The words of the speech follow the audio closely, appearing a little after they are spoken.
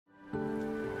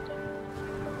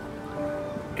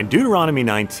In Deuteronomy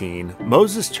 19,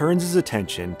 Moses turns his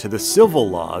attention to the civil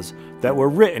laws that were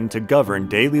written to govern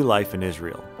daily life in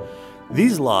Israel.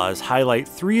 These laws highlight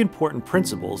three important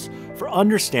principles for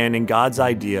understanding God's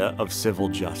idea of civil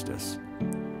justice.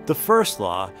 The first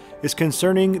law is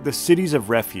concerning the cities of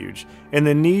refuge and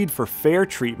the need for fair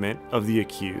treatment of the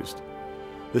accused.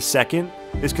 The second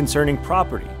is concerning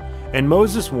property, and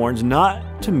Moses warns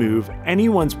not to move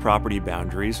anyone's property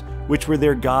boundaries, which were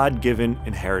their God-given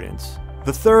inheritance.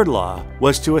 The third law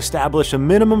was to establish a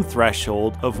minimum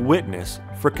threshold of witness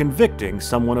for convicting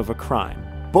someone of a crime.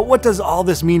 But what does all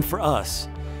this mean for us?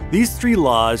 These three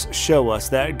laws show us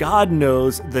that God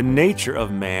knows the nature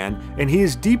of man, and he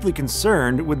is deeply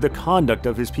concerned with the conduct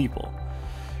of his people.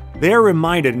 They are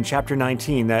reminded in chapter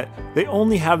 19 that they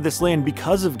only have this land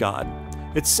because of God.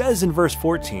 It says in verse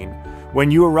 14,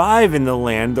 "When you arrive in the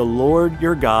land the Lord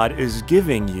your God is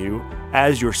giving you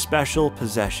as your special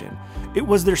possession." It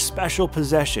was their special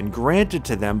possession granted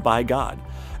to them by God.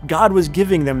 God was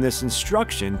giving them this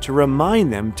instruction to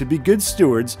remind them to be good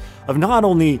stewards of not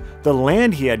only the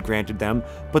land he had granted them,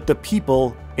 but the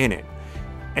people in it.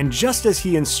 And just as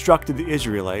he instructed the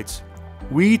Israelites,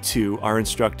 we too are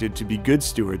instructed to be good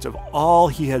stewards of all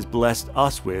he has blessed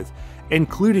us with,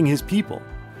 including his people.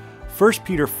 1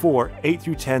 Peter 4,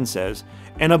 8-10 says,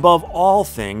 "And above all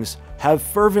things, have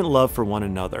fervent love for one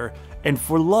another, and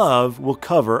for love will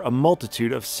cover a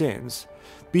multitude of sins.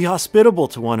 Be hospitable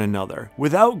to one another,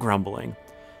 without grumbling.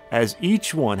 As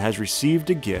each one has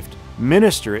received a gift,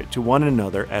 minister it to one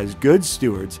another as good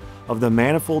stewards of the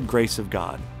manifold grace of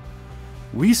God."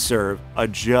 We serve a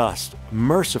just,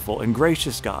 merciful, and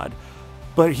gracious God,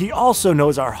 but he also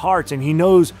knows our hearts, and he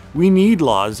knows we need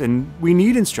laws, and we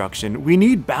need instruction, we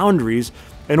need boundaries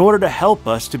in order to help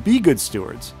us to be good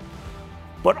stewards.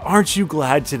 But aren't you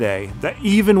glad today that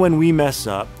even when we mess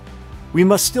up, we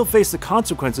must still face the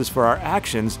consequences for our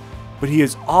actions, but he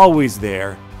is always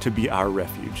there to be our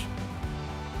refuge?